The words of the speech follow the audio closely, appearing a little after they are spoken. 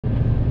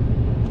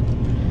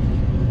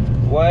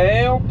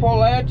Well,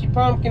 pull out your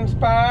pumpkin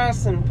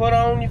spice and put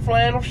on your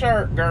flannel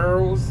shirt,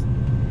 girls.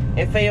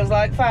 It feels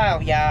like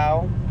fall,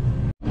 y'all.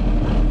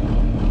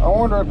 I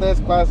wonder if this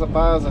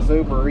classifies as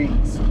Uber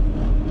Eats.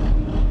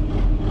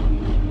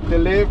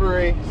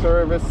 Delivery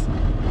service.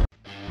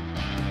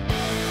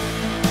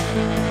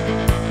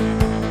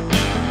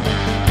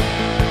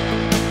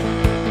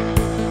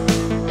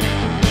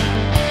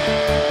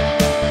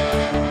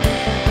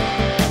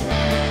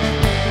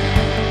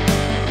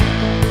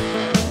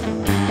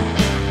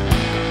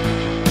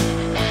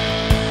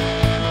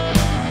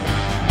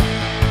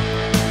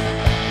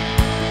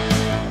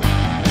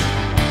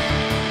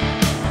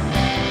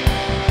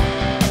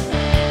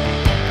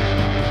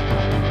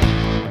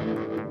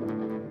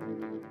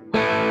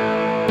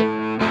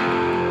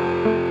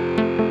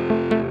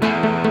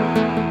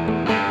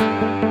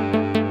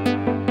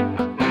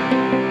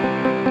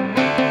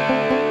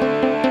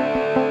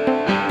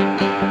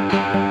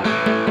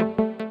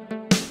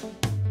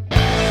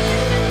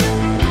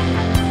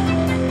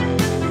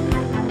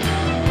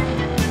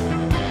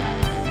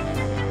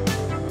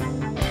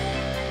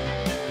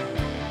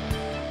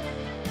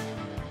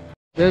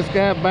 Just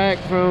got back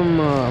from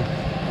the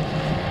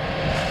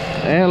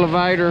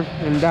elevator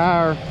in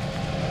Dyere.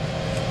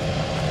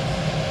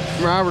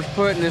 Robert's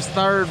putting his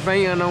third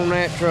van on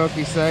that truck,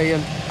 he's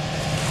saying.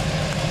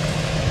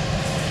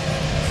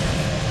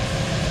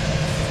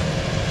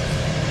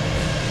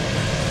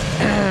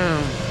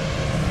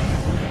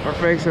 We're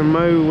fixing to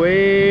move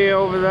way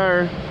over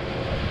there.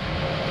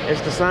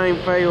 It's the same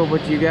field,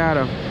 but you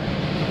gotta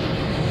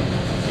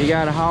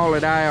haul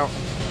it out.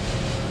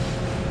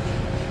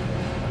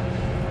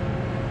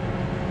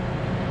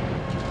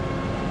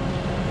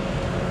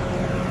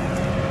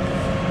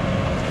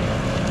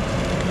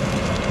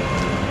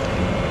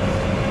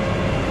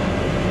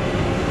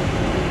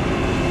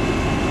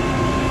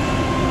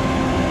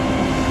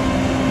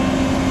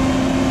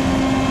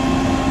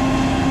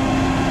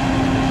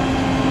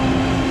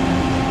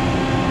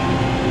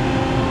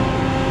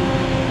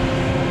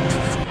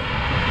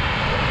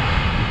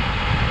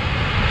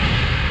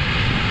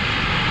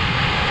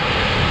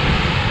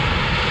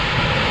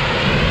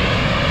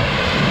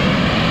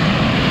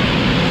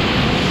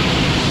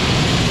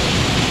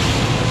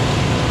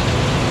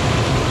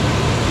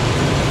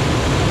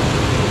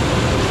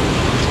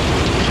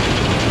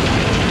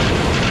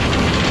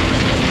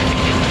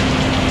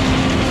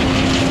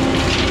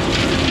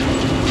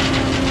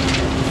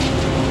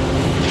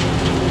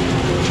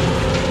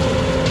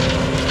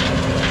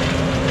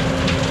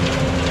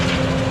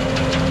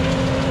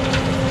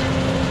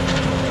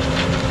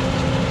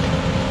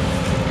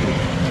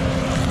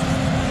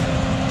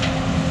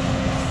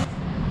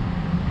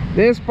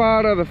 This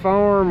part of the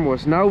farm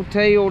was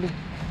no-tilled.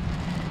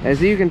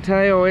 As you can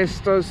tell, it's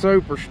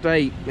super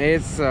steep.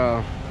 It's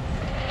got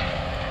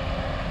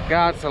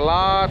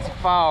lots of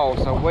fall,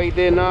 so we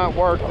did not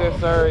work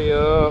this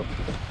area up.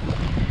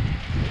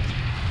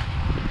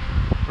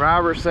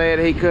 Robert said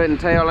he couldn't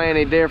tell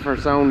any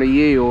difference on the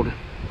yield.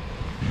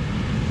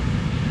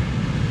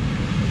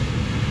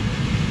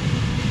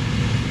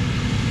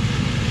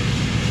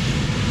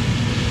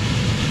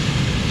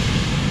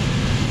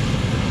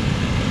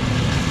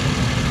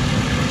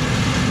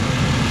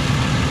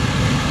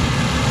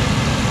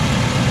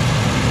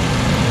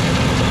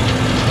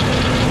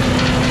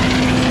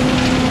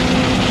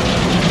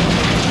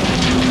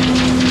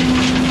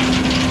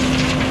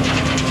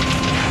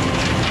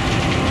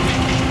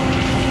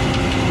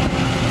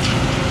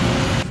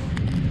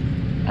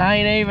 I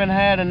ain't even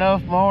had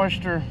enough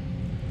moisture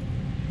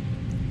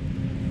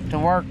to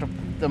work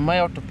to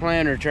melt the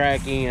planter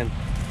track in.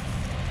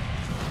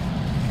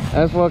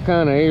 That's what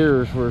kind of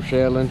ears we're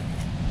shelling.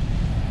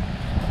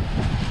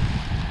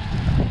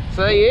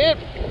 See, it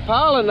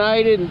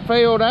pollinated and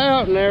filled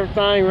out and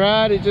everything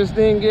right. It just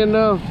didn't get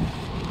enough.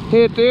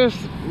 Hit this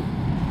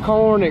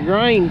corn at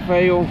grain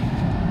field.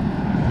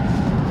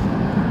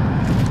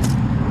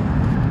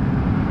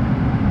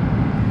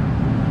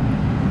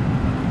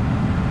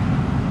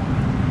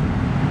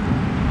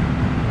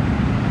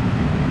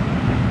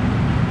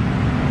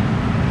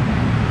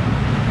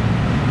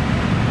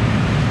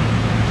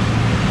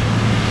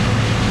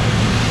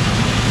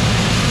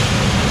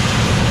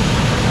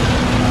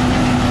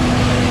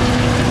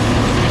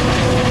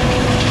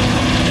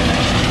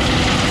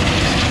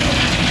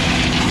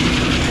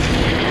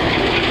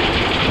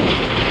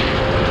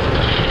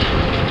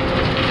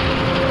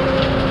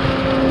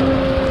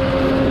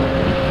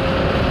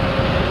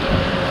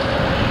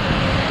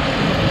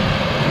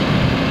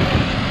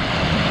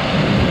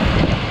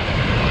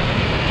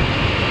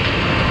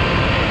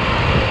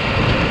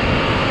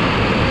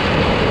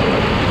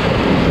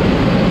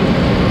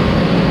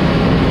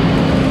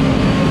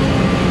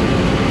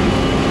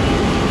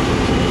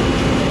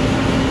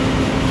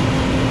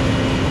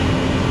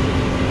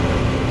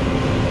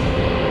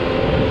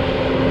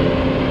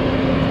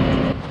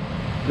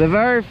 The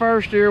very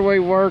first year we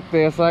worked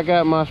this, I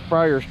got my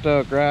sprayer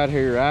stuck right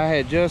here. I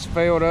had just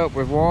filled up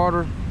with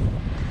water.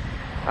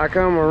 I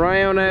come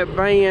around that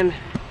bend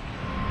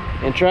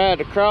and tried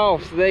to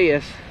cross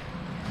this,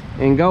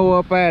 and go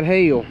up that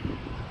hill.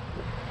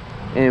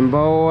 And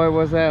boy,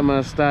 was that a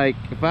mistake.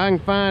 If I can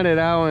find it,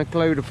 I'll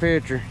include a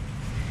picture.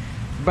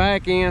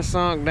 Back end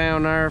sunk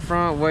down there,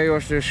 front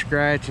wheels just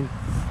scratching.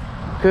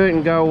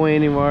 Couldn't go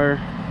anywhere.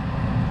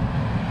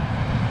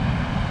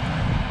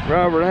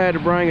 Robert had to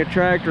bring a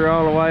tractor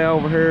all the way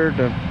over here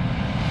to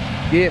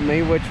get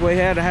me, which we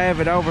had to have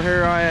it over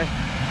here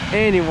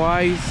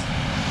anyways.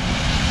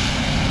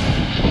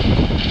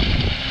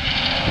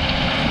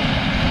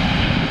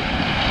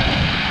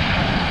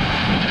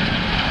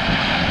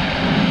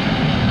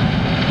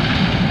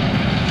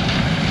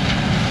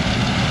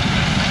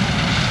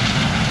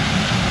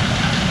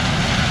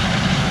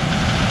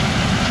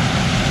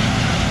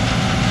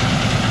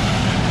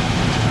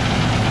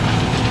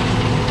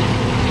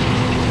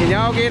 Can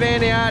y'all get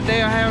any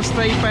idea how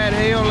steep that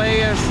hill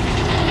is?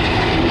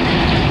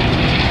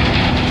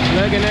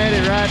 Looking at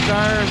it right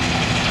there.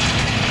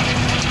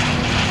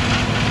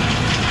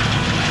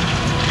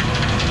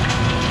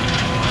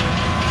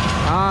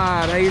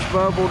 Alright, he's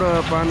bubbled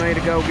up. I need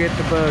to go get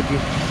the buggy.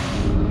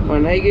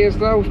 When he gets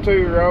those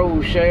 2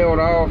 rows shelled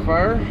off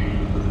there,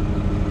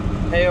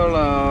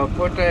 he'll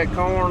put that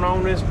corn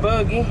on this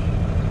buggy,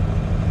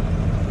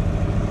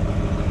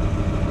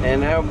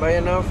 and that'll be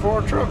enough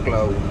for a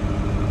truckload.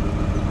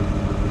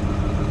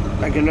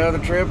 Take another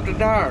trip to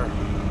Dyere.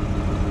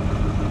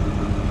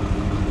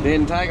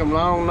 Didn't take him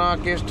long,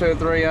 knock this 2 or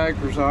 3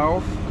 acres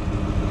off.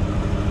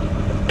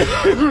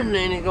 And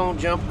then he's gonna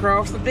jump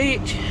across the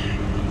ditch.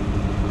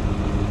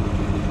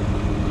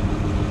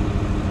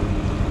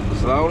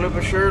 Slowly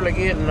but surely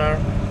getting there.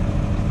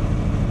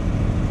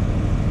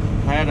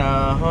 Had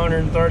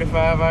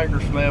 135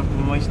 acres left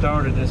when we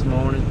started this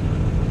morning.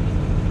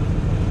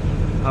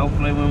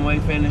 Hopefully when we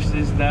finish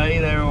this day,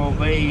 there will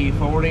be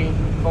 40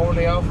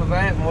 off of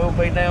that, and we'll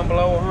be down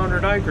below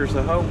 100 acres,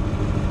 I hope.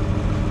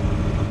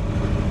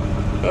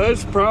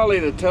 That's probably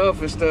the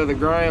toughest of the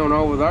ground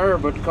over there,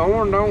 but the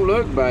corn don't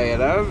look bad.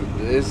 I'm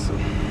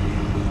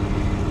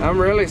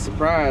really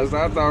surprised.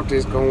 I thought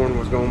this corn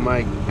was gonna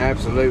make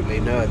absolutely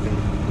nothing.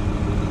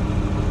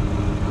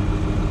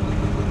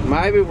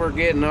 Maybe we're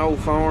getting Old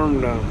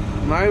Farm to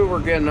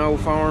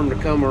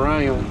come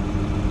around.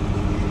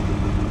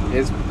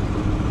 It's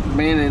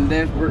been in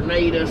desperate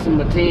need of some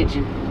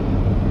attention.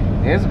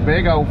 It's a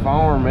big old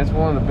farm. It's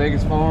one of the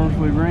biggest farms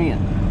we rent.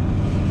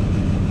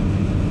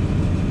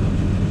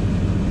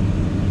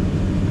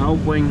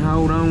 Hope we can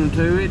hold on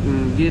to it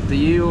and get the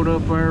yield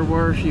up there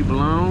where she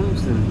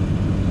belongs and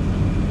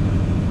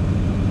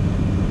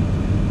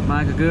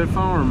make a good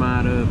farm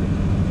out of it.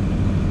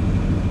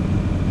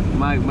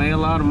 Make me a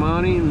lot of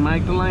money and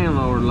make the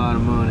landlord a lot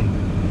of money.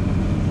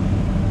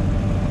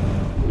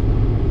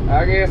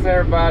 I guess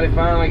everybody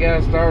finally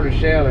got started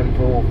shelling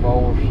full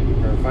force,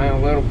 or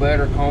found a little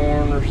better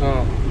corn or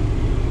something.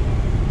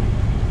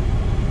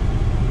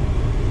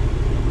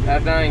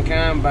 That dang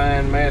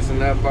combine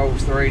messing up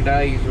those 3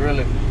 days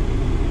really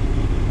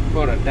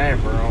put a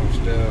damper on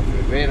stuff.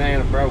 If it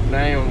hadn't broke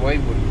down, we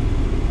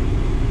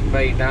would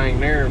be dang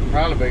near,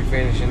 probably be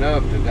finishing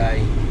up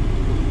today.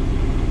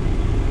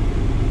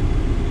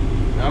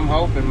 I'm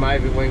hoping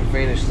maybe we can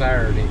finish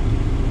Saturday.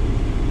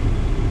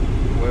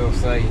 We'll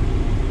see.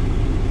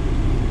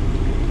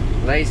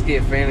 At least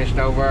get finished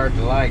over at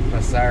the lake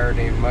by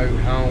Saturday and move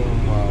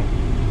home.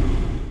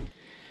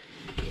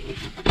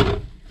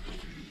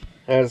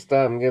 Had to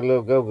stop and get a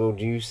little go-go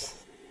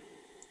juice.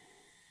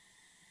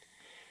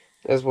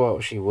 That's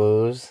what she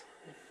was.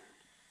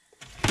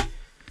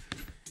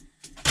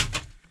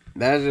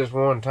 That's just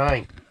one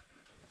tank.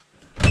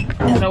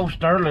 This old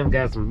Sterling's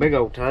got some big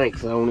old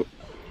tanks on it.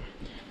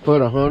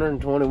 Put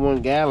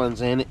 121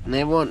 gallons in it, and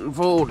it wasn't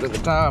full to the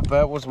top.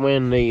 That was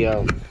when the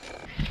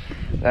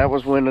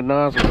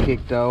nozzle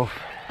kicked off.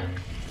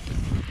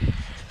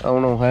 I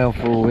don't know how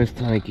full this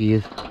tank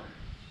is.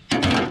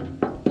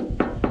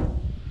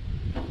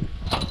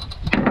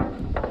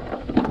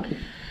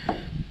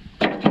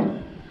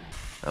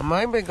 I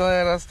may be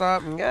glad I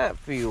stopped and got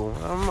fuel.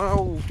 My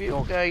old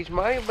fuel gauge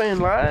may have been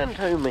lying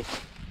to me.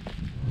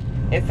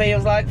 It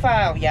feels like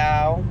fall,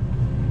 y'all.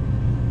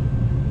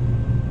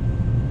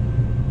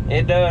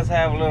 It does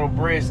have a little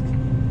brisk.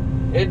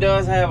 It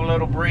does have a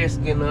little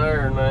brisk in the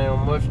air now.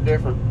 Much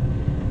different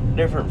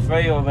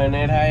feel than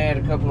it had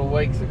a couple of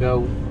weeks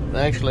ago.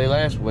 Actually,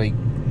 last week.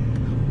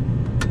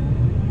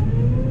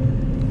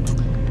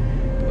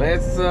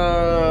 Let's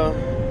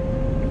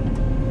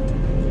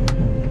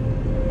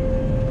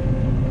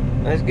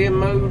get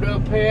moved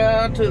up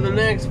here to the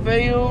next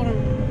field.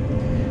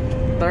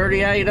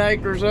 38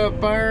 acres up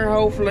there.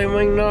 Hopefully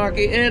we can knock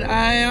it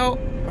out.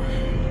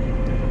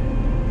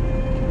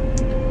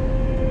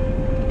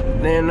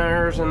 Then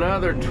there's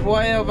another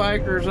 12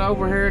 acres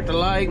over here at the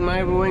lake.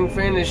 Maybe we can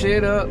finish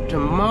it up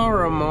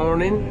tomorrow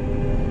morning.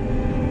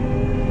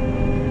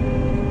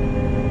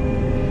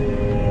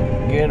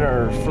 Get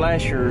our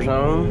flashers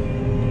on.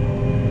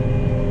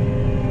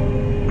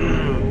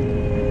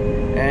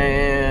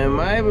 And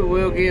maybe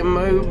we'll get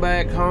moved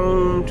back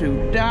home to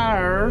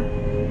Dyere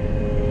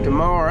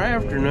tomorrow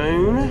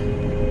afternoon.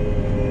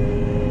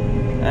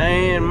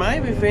 And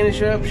maybe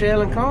finish up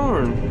shelling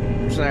corn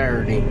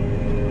Saturday.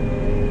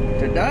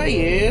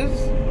 Today is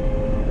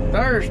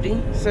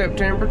Thursday,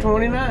 September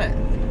 29th.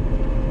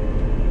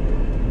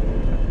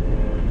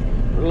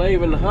 We're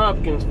leaving the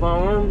Hopkins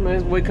farm.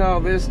 As we call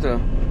this the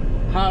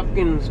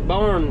Hopkins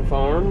barn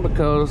farm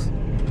because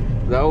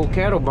the old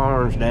cattle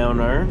barn's down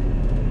there.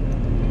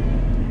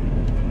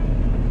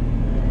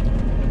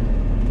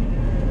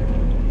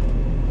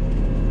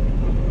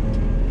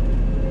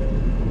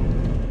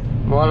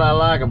 What I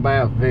like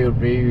about Field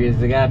View is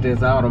they got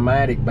this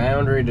automatic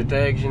boundary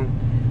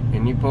detection,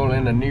 and you pull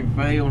in a new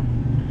field,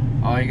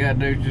 all you gotta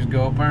do is just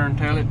go up there and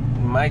tell it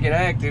and make it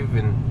active,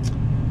 and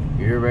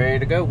you're ready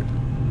to go.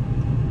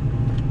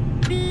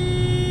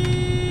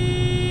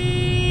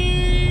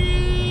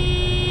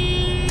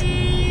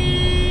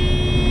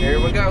 Here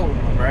we go.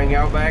 I'll bring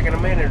y'all back in a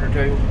minute or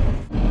two.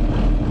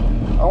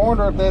 I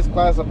wonder if this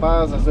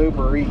classifies as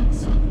Uber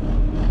Eats.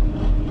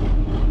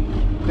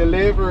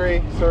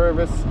 Delivery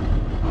service.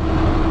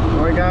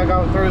 We gotta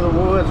go through the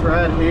woods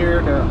right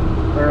here to,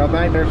 I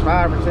think there's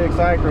 5 or 6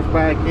 acres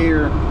back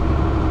here.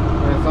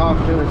 And it's off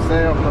to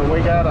itself, but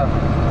we gotta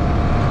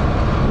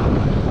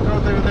go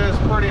through this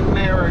pretty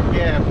narrow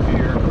gap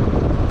here.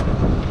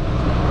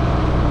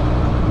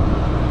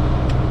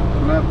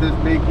 And up this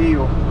big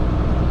hill.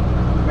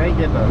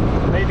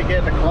 Need to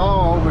get the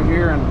claw over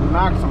here and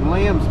knock some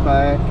limbs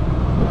back.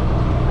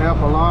 Help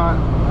a lot.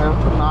 Help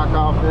to knock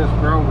off this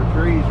grove of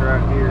trees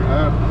right here.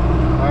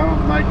 That'll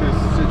make this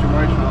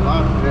situation a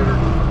lot better.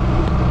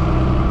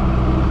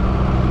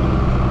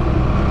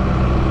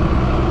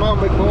 Come on,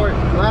 big boy,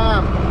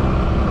 climb.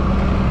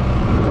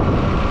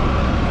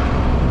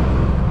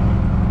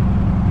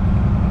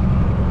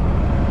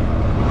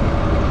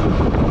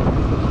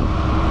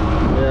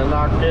 Yeah,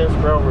 knock this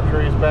grove of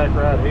trees back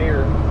right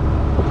here.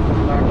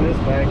 Knock this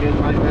back,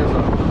 it'll make this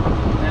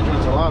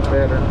entrance a lot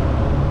better.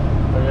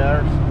 But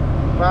yeah, there's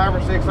 5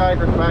 or 6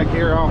 acres back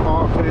here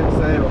off to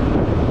itself.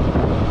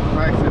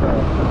 Makes it a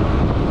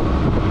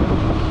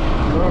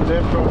little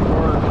difficult to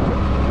work.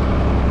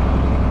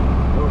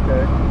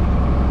 Okay.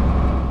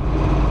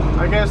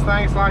 I guess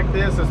things like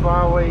this is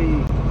why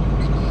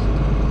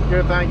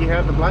good thing you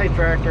have the blade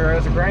tractor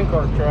as a grain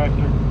cart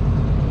tractor.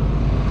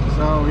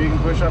 So you can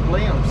push up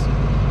limbs.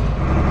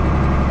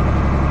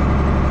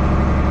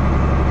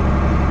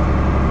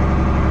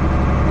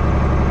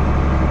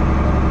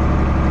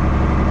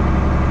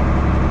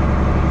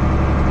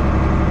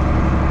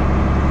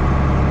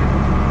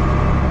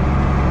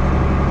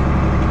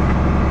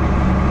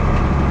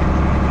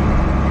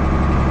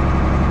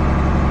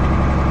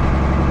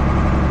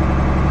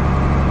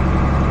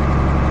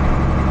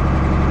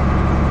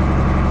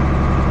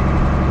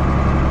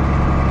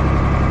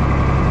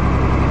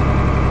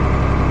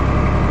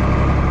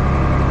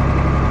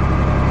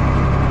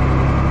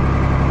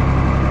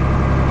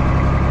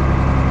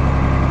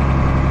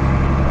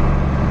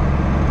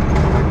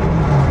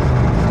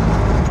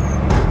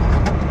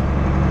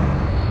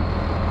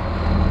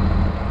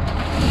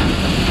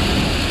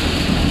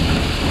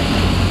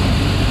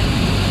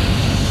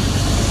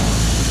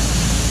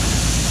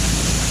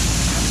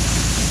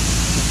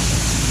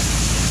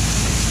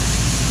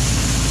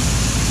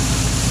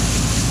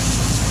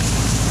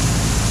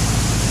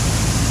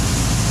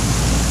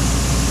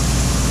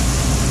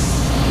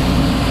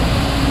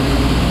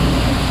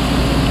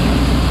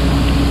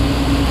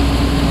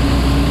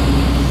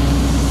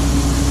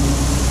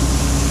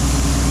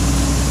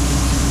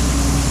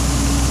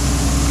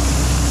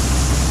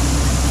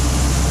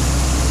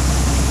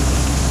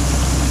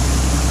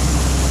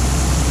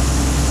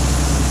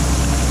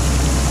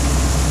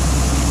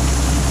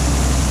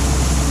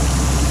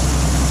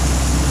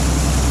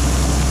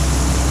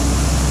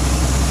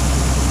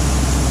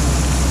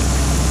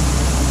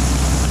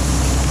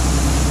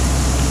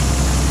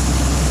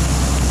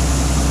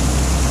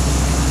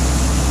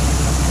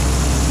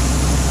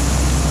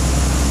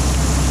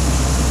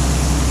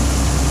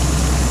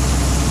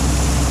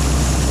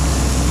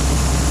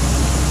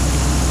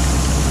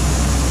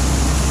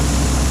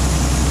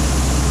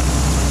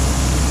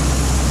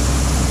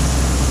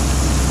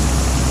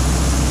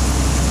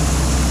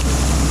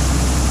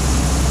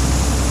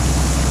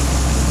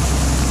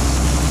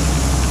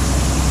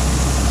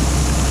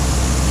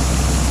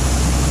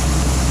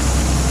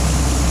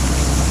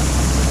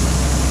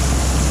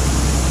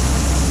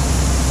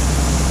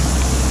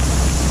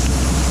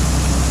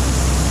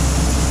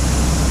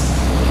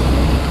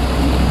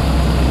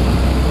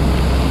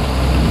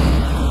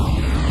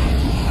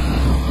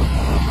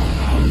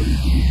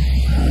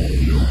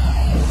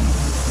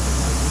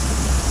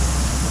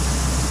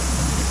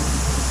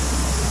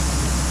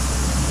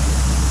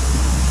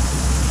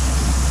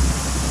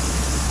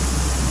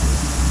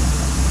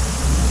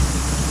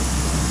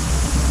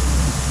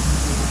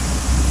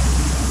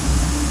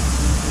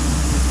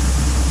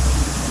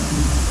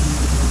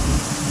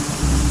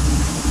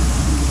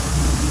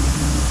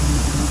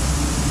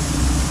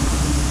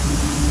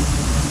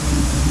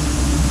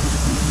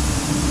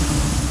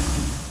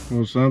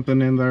 Well,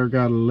 something in there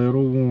got a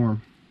little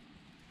warm.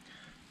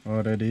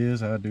 What it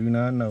is, I do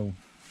not know.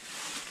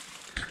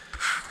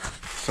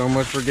 So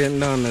much for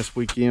getting done this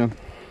weekend.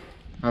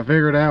 I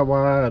figured out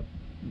why it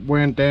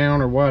went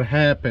down or what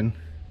happened.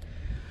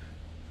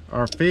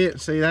 Our fit,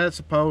 see, that's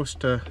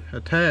supposed to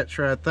attach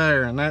right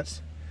there, and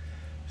that's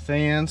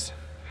sends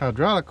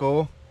hydraulic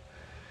oil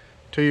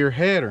to your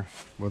header.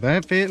 Well,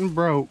 that fitting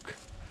broke,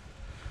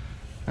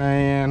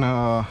 and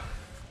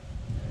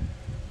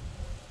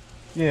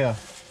yeah,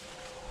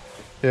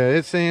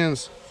 it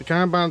sends, the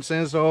combine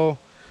sends oil,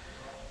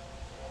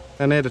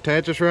 and it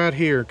attaches right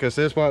here, because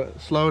that's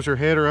what slows your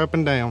header up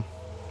and down.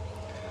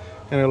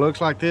 And it looks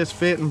like this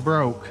fitting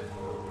broke,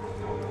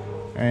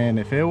 and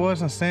if it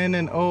wasn't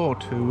sending oil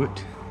to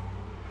it,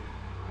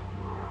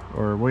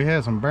 or we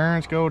had some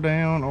bearings go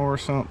down or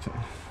something,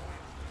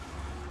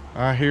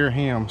 I hear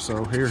him,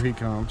 so here he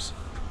comes.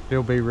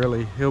 He'll be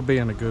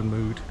in a good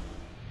mood.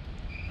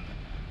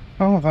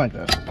 I don't think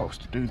that's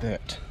supposed to do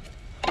that.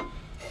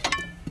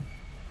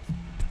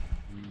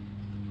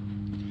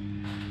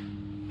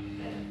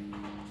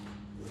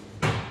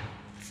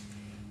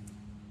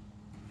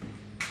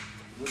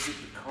 Look at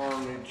the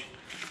carnage.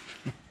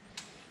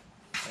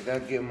 I gotta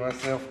get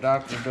myself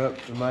doctored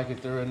up to make it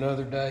through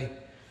another day.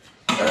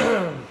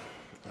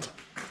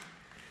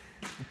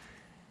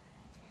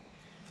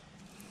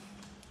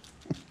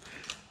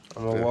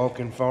 I'm a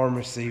walking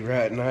pharmacy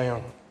right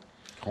now.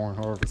 Corn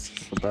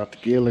harvest is about to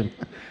kill him.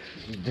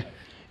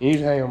 You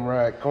damn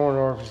right. Corn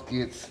harvest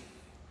gets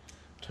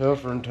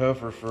tougher and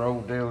tougher for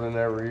old Dylan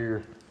every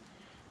year.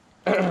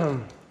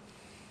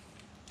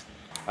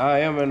 I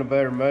am in a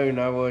better mood than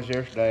I was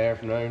yesterday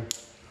afternoon.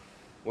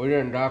 We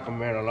didn't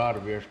document a lot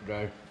of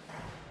yesterday.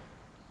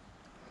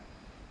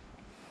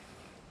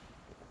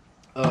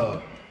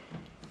 We're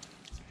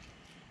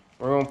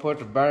gonna put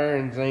the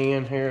bearings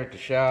in here at the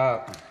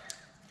shop.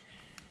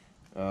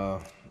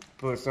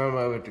 Put some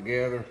of it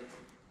together.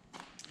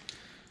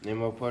 Then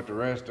we'll put the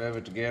rest of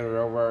it together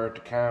over at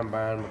the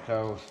combine,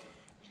 because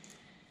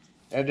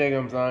that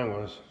diggum thing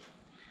was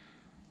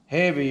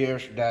heavy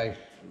yesterday.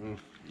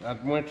 I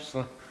went to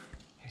some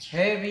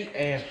heavy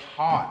and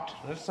hot.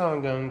 This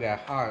sun gun got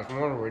hot. It's no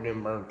wonder we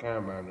didn't burn the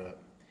combine up.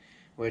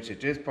 Which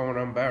at this point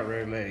I'm about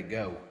ready to let it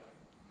go.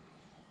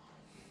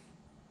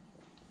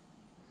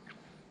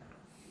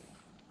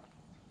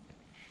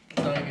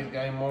 I think it's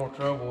got more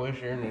trouble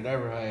this year than it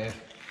ever had.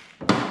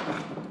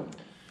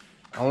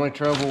 Only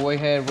trouble we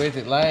had with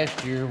it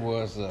last year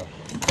was that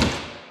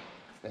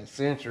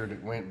sensor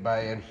that went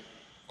bad.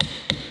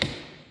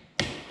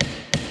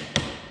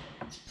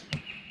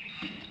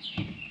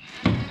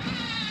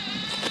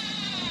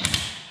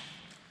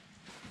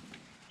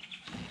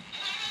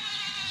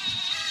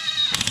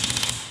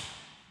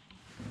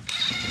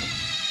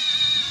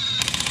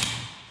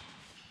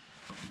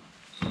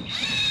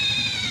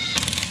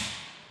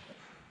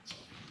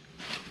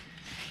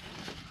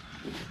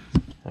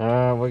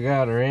 We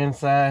got our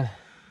inside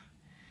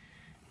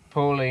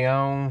pulley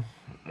on,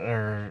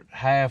 or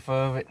half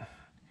of it,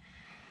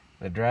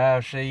 the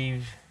drive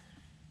sheave,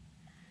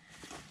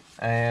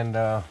 and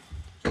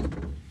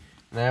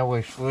now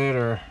we slid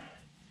our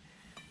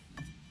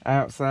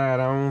outside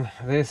on.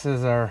 This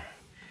is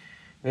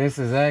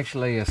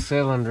actually a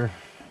cylinder.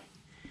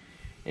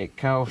 It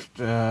cost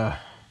that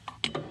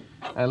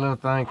little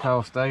thing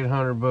cost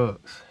 $800,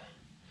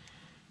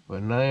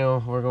 but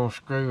now we're gonna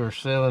screw our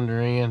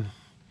cylinder in.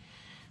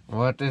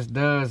 What this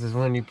does is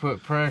when you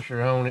put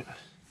pressure on it,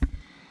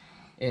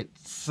 it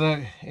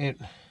sucks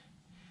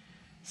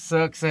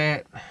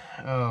that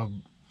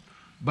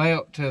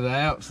belt to the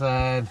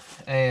outside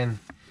and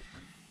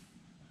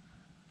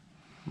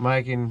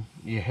making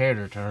your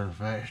header turn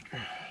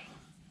faster.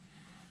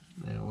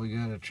 Now we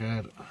gotta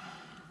try to,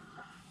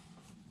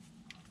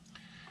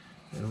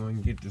 and we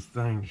can get this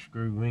thing to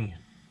screw in.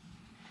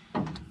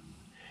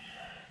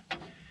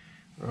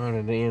 Run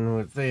it in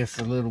with this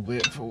a little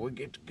bit before we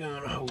get the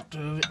gun a hold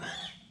of it.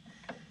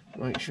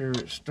 Make sure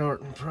it's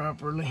starting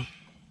properly.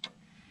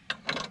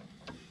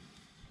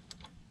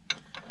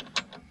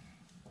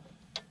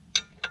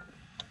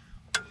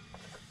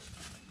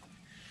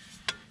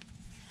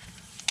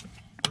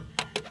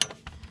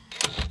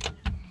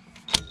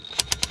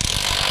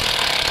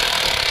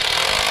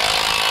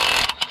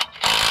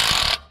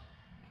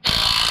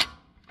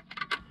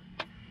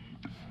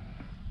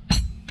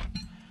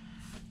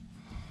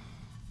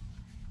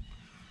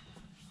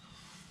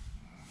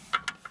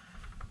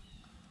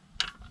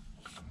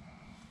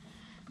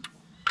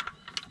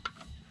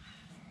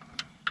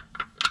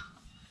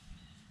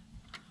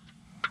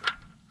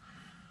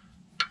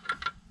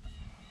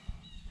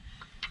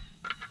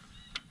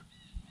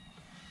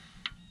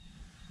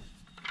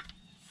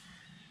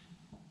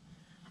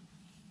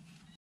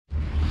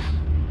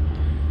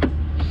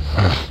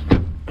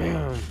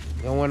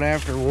 Going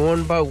after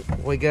one bolt.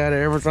 We got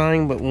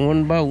everything but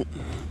one bolt.